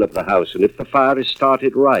the middle of the house, and if the fire is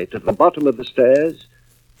started right at the bottom of the stairs,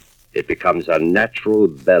 it becomes a natural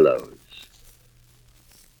bellows.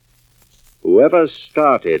 Whoever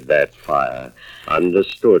started that fire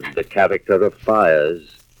understood the character of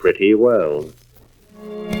fires pretty well.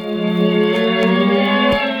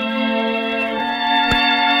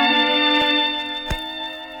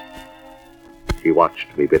 She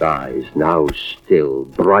watched me with eyes now still,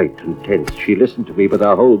 bright and tense. She listened to me with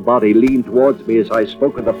her whole body, leaned towards me as I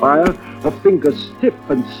spoke of the fire, her fingers stiff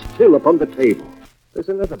and still upon the table. There's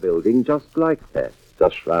another building just like that,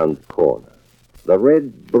 just round the corner. The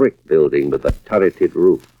red brick building with the turreted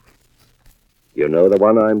roof. You know the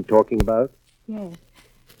one I'm talking about? Yes.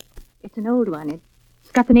 It's an old one.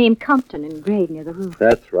 It's got the name Compton engraved near the roof.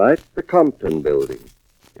 That's right, the Compton building.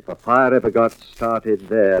 If a fire ever got started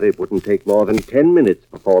there, it wouldn't take more than 10 minutes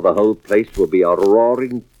before the whole place would be a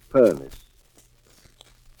roaring furnace.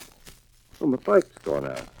 Oh, my pipe's gone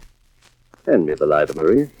out. Hand me the lighter,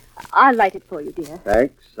 Marie. I'll light it for you, dear.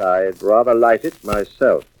 Thanks. I'd rather light it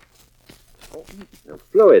myself. Oh, there's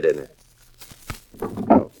fluid in it.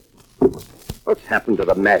 Oh. What's happened to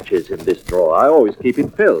the matches in this drawer? I always keep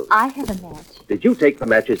it filled. I have a match. Did you take the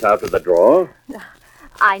matches out of the drawer?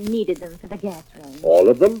 I needed them for the gas range. All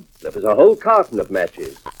of them? There was a whole carton of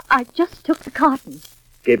matches. I just took the carton.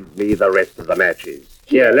 Give me the rest of the matches.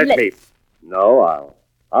 Here, let me... No,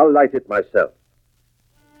 I'll light it myself.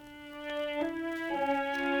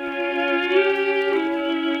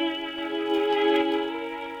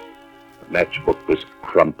 The matchbook was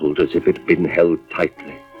crumpled as if it had been held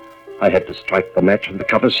tightly. I had to strike the match on the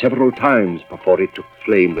cover several times before it took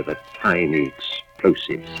flame with a tiny,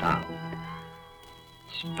 explosive sound.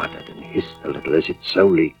 Sputtered and hissed a little as it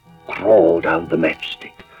slowly crawled down the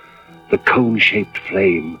matchstick. The cone-shaped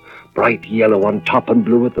flame, bright yellow on top and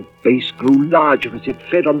blue at the base, grew larger as it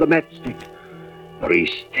fed on the matchstick. Marie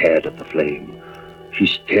stared at the flame. She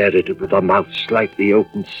stared at it with her mouth slightly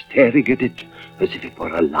open, staring at it as if it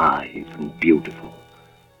were alive and beautiful.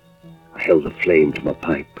 I held the flame to my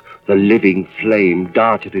pipe. The living flame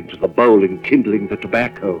darted into the bowl, enkindling the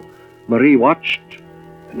tobacco. Marie watched,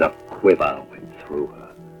 and a quiver went through her.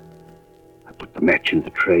 I put the match in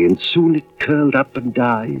the tray, and soon it curled up and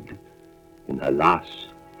died in a last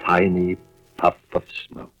tiny puff of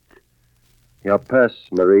smoke. Your purse,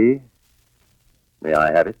 Marie. May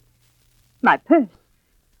I have it? My purse?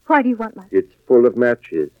 Why do you want my... It's full of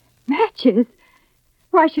matches. Matches?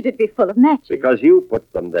 Why should it be full of matches? Because you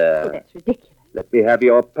put them there. Oh, that's ridiculous. Let me have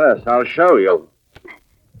your purse. I'll show you.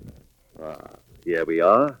 Here we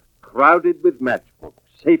are. crowded with matchbooks,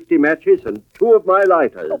 safety matches, and 2 of my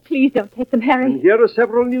lighters. Oh, please don't take them, Harry. And here are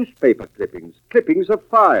several newspaper clippings of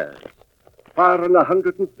fires. Fire on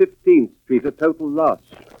 115th Street, a total loss.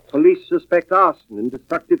 Police suspect arson and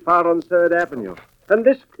destructive fire on 3rd Avenue. And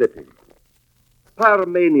this clipping.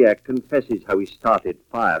 Pyromaniac confesses how he started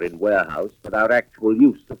fire in warehouse without actual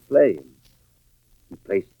use of flame. He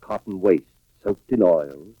placed cotton waste, soaked in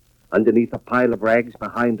oil, underneath a pile of rags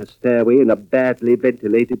behind a stairway in a badly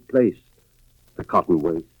ventilated place. The cotton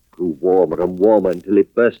waste grew warmer and warmer until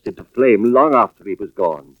it burst into flame long after he was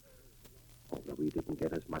gone. Although we didn't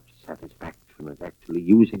get as much satisfaction as actually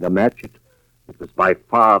using a match, it was by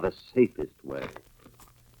far the safest way.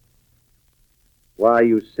 Why are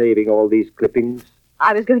you saving all these clippings?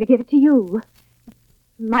 I was going to give it to you. It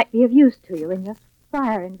might be of use to you in your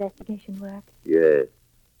fire investigation work. Yes.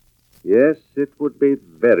 Yes, it would be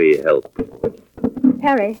very helpful.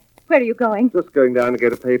 Harry, where are you going? Just going down to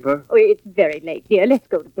get a paper. Oh, it's very late, dear. Let's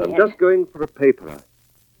go to bed. I'm just going for a paper.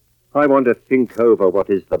 I want to think over what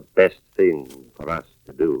is the best thing for us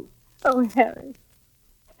to do. Oh, Harry.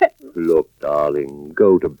 Look, darling,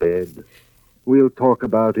 go to bed. We'll talk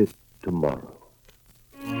about it tomorrow.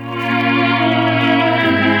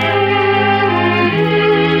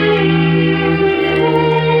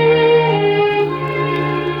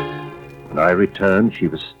 When I returned, she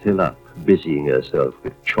was still up, busying herself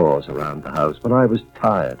with chores around the house, but I was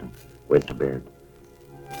tired and went to bed.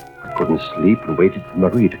 I couldn't sleep and waited for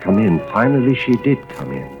Marie to come in. Finally, she did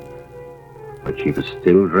come in, but she was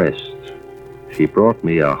still dressed. She brought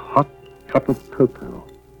me a hot cup of cocoa.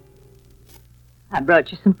 I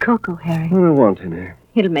brought you some cocoa, Harry. I don't want any.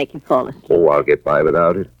 It'll make you fall asleep. Oh, I'll get by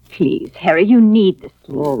without it. Please, Harry, you need the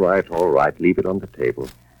sleep. All right. Leave it on the table.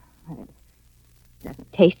 It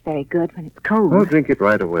doesn't taste very good when it's cold. I'll drink it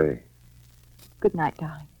right away. Good night,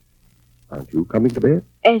 darling. Aren't you coming to bed?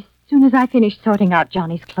 As soon as I finish sorting out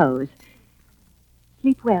Johnny's clothes.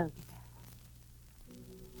 Sleep well.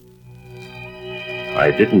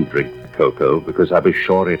 I didn't drink the cocoa because I was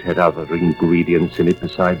sure it had other ingredients in it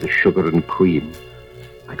besides the sugar and cream.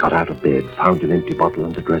 I got out of bed, found an empty bottle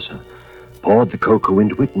on the dresser, poured the cocoa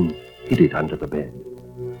into it, and hid it under the bed.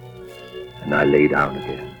 And I lay down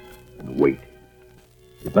again and waited.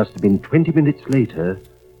 It must have been 20 minutes later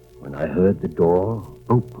when I heard the door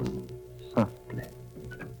open softly.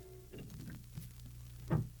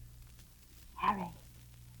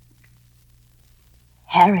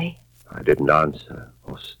 Harry. I didn't answer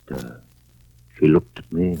or stir. She looked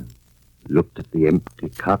at me, looked at the empty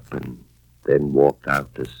cup, and then walked out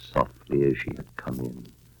as softly as she had come in.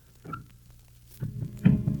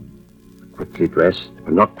 Quickly dressed,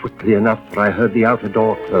 but not quickly enough, for I heard the outer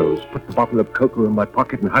door close, put the bottle of cocoa in my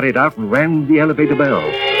pocket, and hurried out and rang the elevator bell.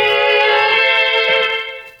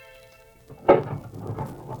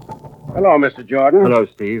 Hello, Mr. Jordan. Hello,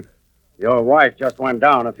 Steve. Your wife just went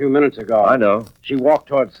down a few minutes ago. I know. She walked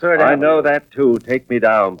towards 3rd I Avenue. know that, too. Take me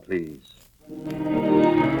down, please.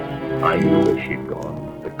 I knew where she'd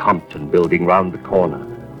gone. The Compton building round the corner.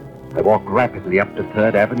 I walked rapidly up to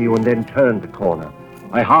 3rd Avenue and then turned the corner.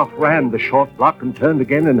 I half ran the short block and turned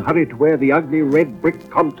again and hurried to where the ugly red brick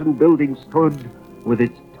Compton building stood with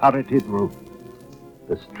its turreted roof.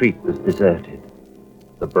 The street was deserted.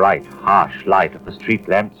 The bright, harsh light of the street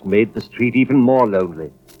lamps made the street even more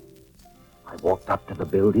lonely. I walked up to the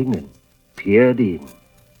building and peered in.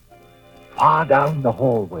 Far down the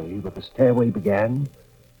hallway where the stairway began,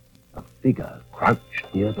 a figure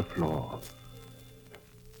crouched near the floor.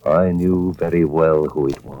 I knew very well who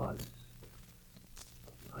it was.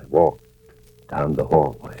 I walked down the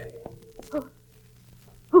hallway.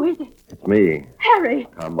 Who is it? It's me. Harry!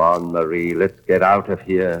 Come on, Marie. Let's get out of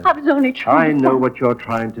here. I was only trying I to... know what you're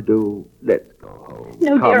trying to do. Let's go home.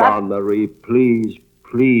 No, Come dear, on, Marie. Please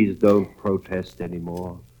don't protest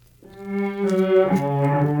anymore.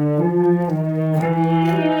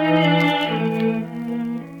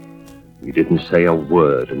 We didn't say a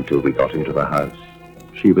word until we got into the house.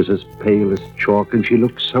 She was as pale as chalk, and she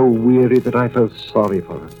looked so weary that I felt sorry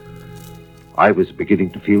for her. I was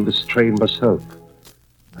beginning to feel the strain myself.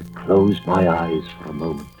 I closed my eyes for a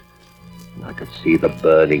moment, and I could see the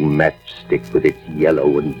burning matchstick with its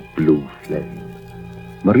yellow and blue flame.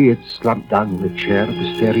 Marie had slumped down in a chair and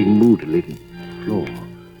was staring moodily at the floor.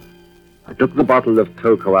 I took the bottle of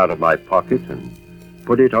cocoa out of my pocket and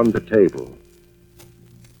put it on the table.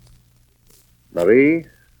 Marie,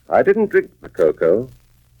 I didn't drink the cocoa.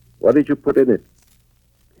 What did you put in it?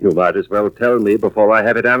 You might as well tell me before I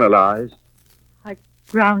have it analyzed. I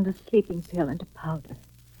ground a sleeping pill into powder.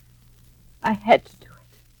 I had to do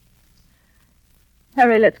it.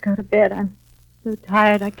 Harry, let's go to bed. I'm So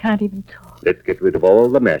tired I can't even talk. Let's get rid of all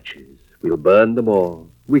the matches. We'll burn them all.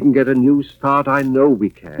 We can get a new start. I know we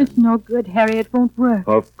can. It's no good, Harry. It won't work.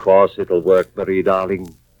 Of course it'll work, Marie,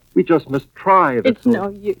 darling. We just must try. It's no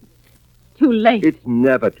use. Too late. It's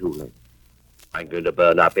never too late. I'm going to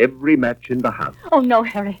burn up every match in the house. Oh, no,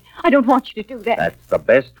 Harry. I don't want you to do that. That's the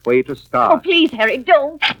best way to Oh, start. please, Harry,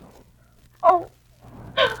 don't. Oh.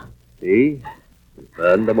 See? We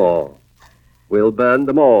burn them all. We'll burn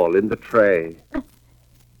them all in the tray.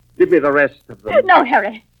 Give me the rest of them. No,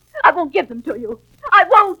 Harry. I won't give them to you. I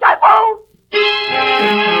won't. I won't.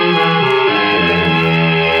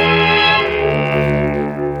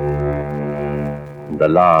 In the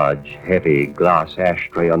large, heavy glass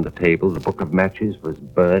ashtray on the table, the book of matches was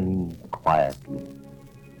burning quietly.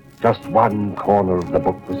 Just one corner of the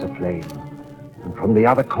book was aflame. And from the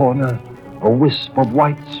other corner, a wisp of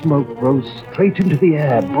white smoke rose straight into the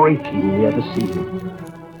air, breaking near the ceiling.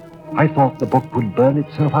 I thought the book would burn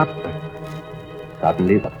itself up, but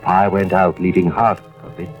suddenly the fire went out, leaving half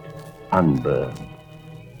of it unburned.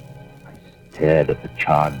 I stared at the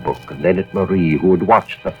charred book and then at Marie, who had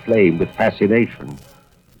watched the flame with fascination.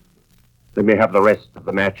 Let me have the rest of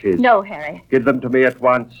the matches. No, Harry. Give them to me at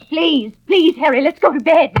once. Please, please, Harry, let's go to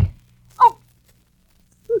bed. Oh.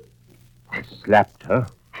 I slapped her,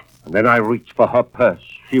 and then I reached for her purse.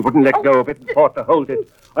 She wouldn't let go of it and fought to hold it.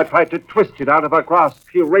 I tried to twist it out of her grasp.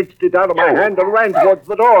 She wrenched it out of my hand and ran towards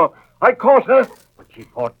the door. I caught her, but she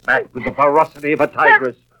fought back with the ferocity of a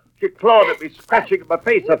tigress. She clawed at me, scratching at my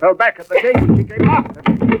face. I fell back at the gate, and she came after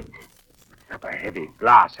me. I took a heavy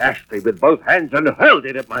glass ashtray with both hands and hurled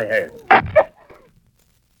it at my head. I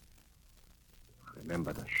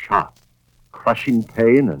remember the sharp, crushing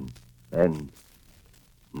pain, and then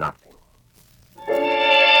nothing.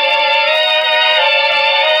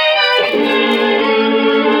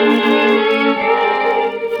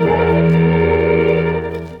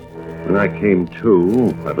 When I came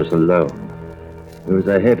to, I was alone. There was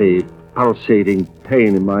a heavy, pulsating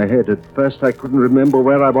pain in my head. At first, I couldn't remember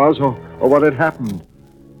where I was or what had happened.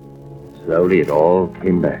 Slowly, it all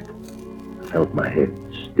came back. I felt my head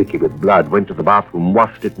sticky with blood, went to the bathroom,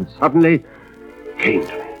 washed it, and suddenly it came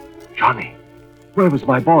to me. Johnny. Where was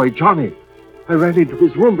my boy, Johnny? I ran into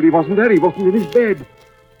his room, but he wasn't there. He wasn't in his bed.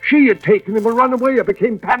 She had taken him and run away. I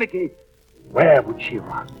became panicky. Where would she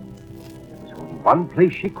run? There was only one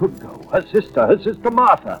place she could go. Her sister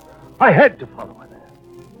Martha. I had to follow her there.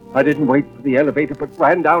 I didn't wait for the elevator, but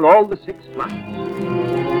ran down all the 6 flights.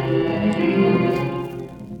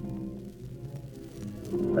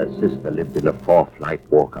 Her sister lived in a 4-flight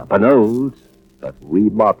walk-up, an old but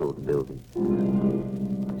remodeled building.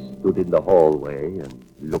 I stood in the hallway and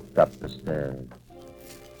looked up the stairs.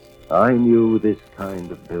 I knew this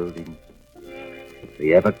kind of building. If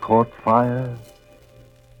they ever caught fire,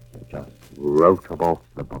 they just wrote them off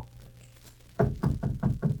the book.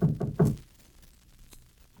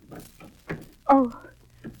 Oh,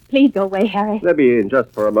 please go away, Harry. Let me in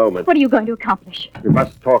just for a moment. What are you going to accomplish? We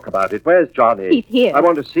must talk about it. Where's Johnny? He's here. I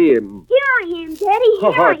want to see him. Here I am, Daddy.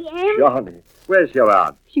 Here I am. Johnny. Where's your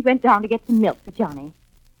aunt? She went down to get some milk for Johnny.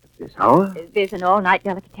 This hour? There's an all-night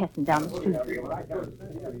delicatessen down the street.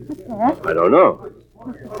 What's that? I don't know.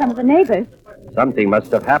 Some of the neighbors. Something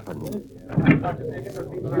must have happened.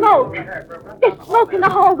 Smoke! There's smoke in the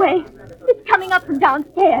hallway. It's coming up from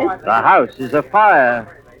downstairs. The house is afire.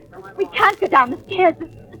 We can't go down the stairs. The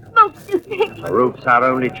smoke's too thick. The roof's our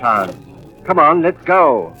only chance. Come on, let's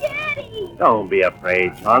go. Daddy! Don't be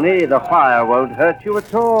afraid, Johnny. The fire won't hurt you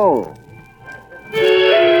at all.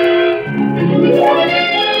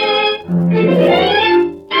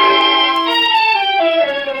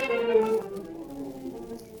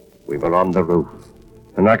 We were on the roof,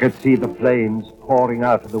 and I could see the flames pouring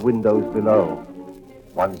out of the windows below.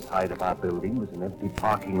 One side of our building was an empty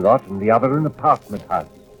parking lot, and the other an apartment house.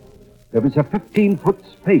 There was a 15-foot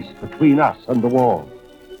space between us and the wall.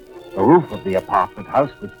 The roof of the apartment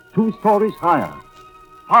house was 2 stories higher.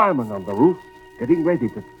 Firemen on the roof getting ready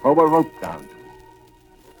to throw a rope down.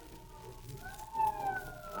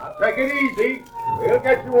 Now, take it easy. We'll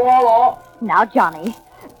get you all off. Now, Johnny,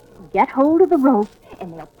 get hold of the rope,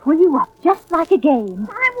 and they'll pull you up just like a game.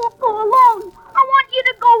 I won't go alone. I want you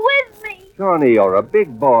to go with me. Johnny, you're a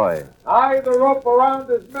big boy. Tie the rope around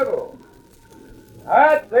his middle.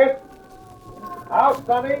 That's it. Now,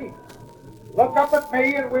 Sonny, look up at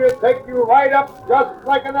me and we'll take you right up just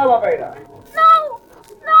like an elevator. No!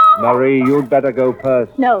 Marie, you'd better go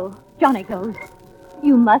first. No, Johnny goes.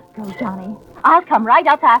 You must go, Johnny. I'll come right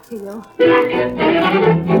up after you.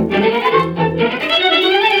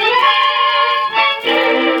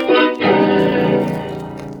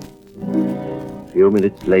 She few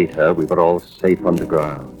minutes later, we were all safe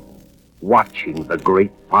underground, watching the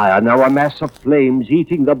great fire, now a mass of flames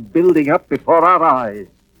eating the building up before our eyes.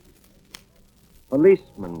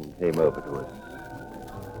 Policeman came over to us.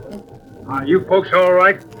 Are you folks all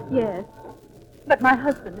right? Yes. But my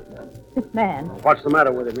husband, this man. What's the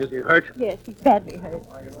matter with him? Is he hurt? Yes, he's badly hurt.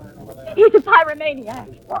 He's a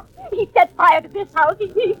pyromaniac. What? He set fire to this house.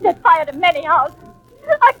 He set fire to many houses.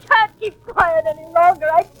 I can't keep quiet any longer.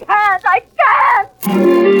 I can't.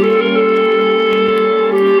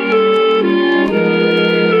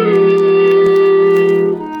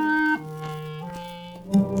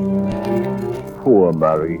 Poor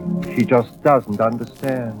Murray. She just doesn't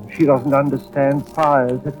understand. She doesn't understand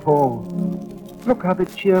fires at all. Look how the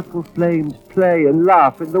cheerful flames play and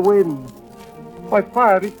laugh in the wind. Why,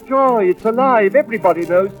 fire is joy. It's alive. Everybody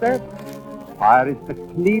knows that. Fire is the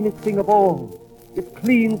cleanest thing of all. It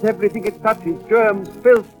cleans everything it touches, germs,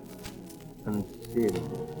 filth, and sin,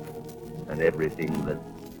 and everything that's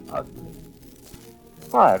ugly.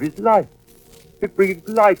 Fire is life. It breathes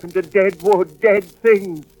life into dead wood, dead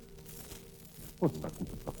things. Well, nothing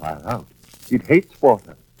puts the fire out. It hates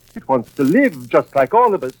water. It wants to live just like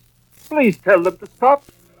all of us. Please tell them to stop.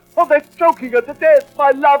 Oh, they're choking her to death,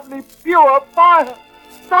 my lovely, pure fire.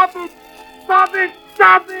 Stop it! Stop it!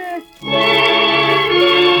 Stop it!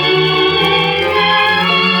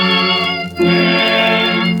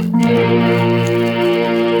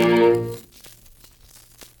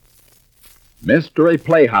 Mystery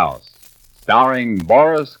Playhouse, starring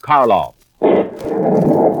Boris Karloff.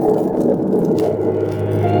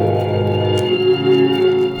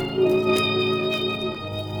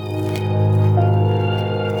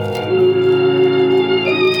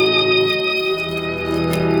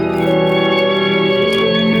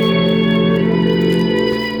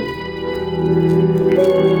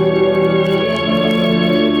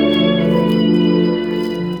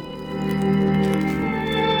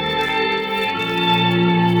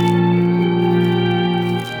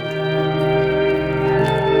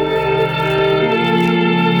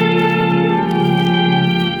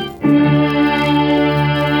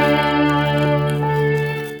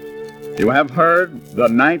 You have heard The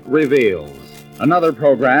Night Reveals, another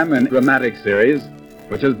program in dramatic series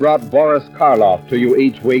which has brought Boris Karloff to you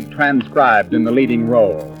each week, transcribed in the leading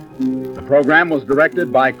role. The program was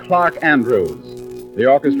directed by Clark Andrews. The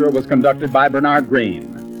orchestra was conducted by Bernard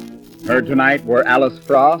Green. Heard tonight were Alice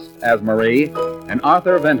Frost as Marie and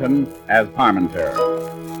Arthur Vinton as Parmenter.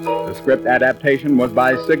 The script adaptation was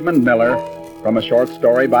by Sigmund Miller from a short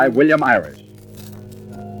story by William Irish.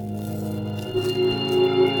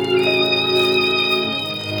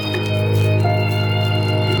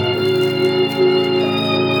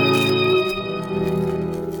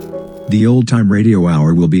 The Old Time Radio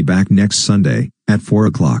Hour will be back next Sunday, at 4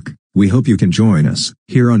 o'clock. We hope you can join us,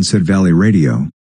 here on Sid Valley Radio.